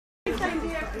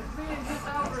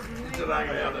said I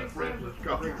can have that princess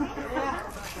car.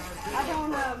 I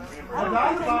don't think they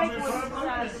make one the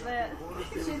size of that.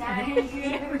 She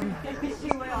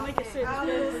will make it sit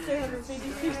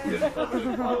 250.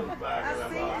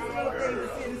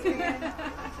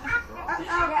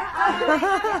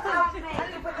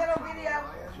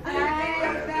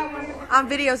 I'm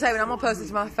videotaping. I'm gonna post it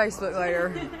to my Facebook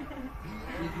later.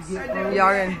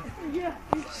 Y'all can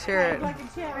share it.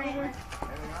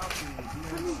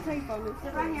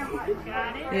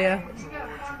 Yeah.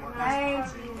 I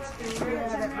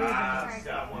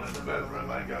got one in the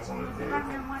bedroom. I got one in the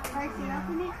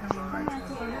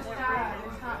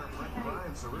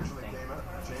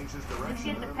Let's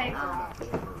get the paper off.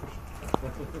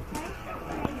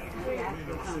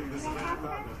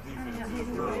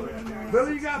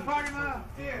 Billy, you got a pocket knife?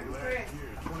 Here.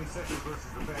 20 seconds versus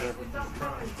the back.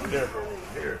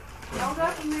 Here. Hold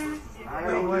up a minute. I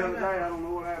got one the other day. I don't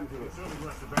know what happened to it.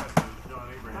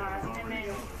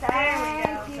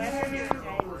 Thank you.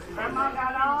 Grandma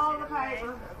got all the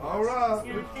paper. All right.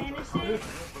 You finish it?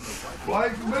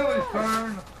 Blake and Billy's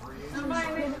turn. Somebody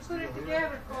needs to put it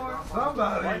together for us.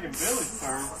 Somebody. Blake and Billy's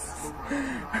turn.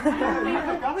 I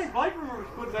think Blake was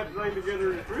putting that thing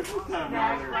together at Christmas time.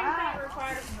 That's right.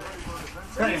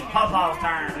 It's Pawpaw's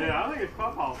turn. Yeah, I think it's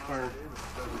Pawpaw's turn.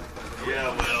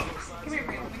 Yeah, well. Come here,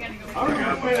 Brent. We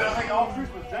gotta go. I think all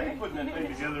Christmas Day putting that thing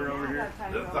together over here.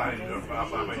 This thing's gonna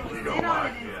pop. I mean, you don't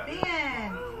like it.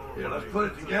 Yeah, let's put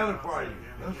it together for you.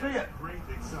 Let's see it. Great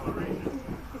acceleration.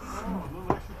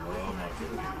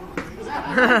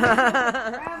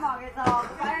 Grandma gets all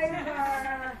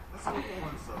paper.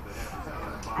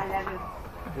 I love it.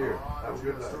 Here, have a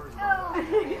good day.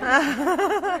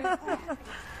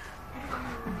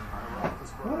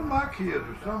 One of my kids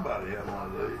or somebody had one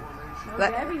of these.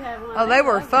 Oh, they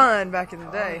were fun back in the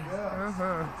day.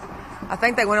 I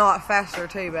think they went a lot faster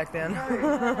too back then.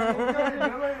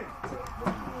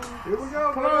 Here we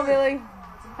go. Come on, Billy.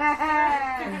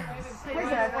 I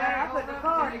put the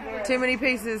car together. Too many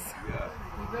pieces.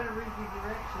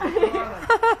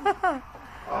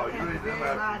 Oh, you need them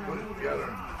after you put it together.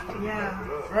 Yeah.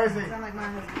 Gracie. Sound like my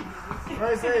husband.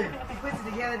 Gracie. He puts it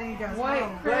together, then he goes, Wait,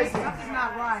 oh, Gracie. something's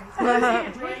not right.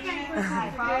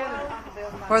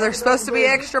 Were there supposed to be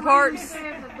extra parts?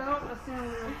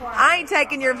 I ain't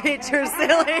taking your picture,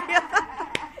 silly.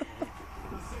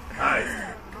 Hey,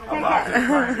 I like this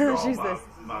thing to go She's on this.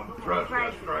 my truck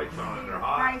got straights on it. They're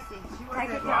hot. Gracie, take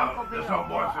it to Uncle Bill. This old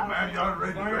boy said, man, y'all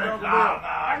ready to dress? No, I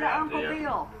And got Uncle this.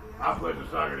 Bill. I put the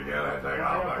sucker together. I take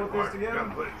all that put this part. together?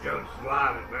 Gotta put it together,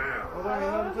 slide it down.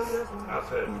 I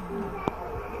said,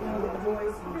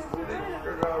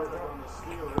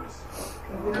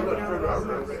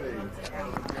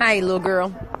 Hi, little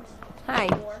girl. Hi.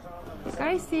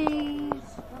 Gracie.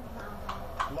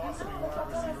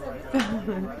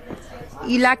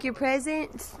 You like your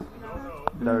presents?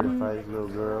 Dirty face, little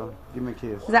girl. Give me a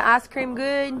kiss. Is that ice cream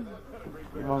good?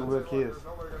 You want a kiss?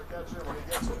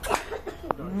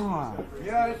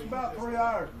 yeah, it's about 3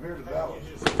 hours from here to Dallas.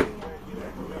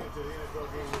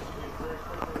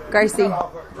 Gracie,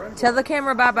 tell the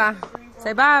camera bye-bye.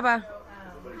 Say bye-bye.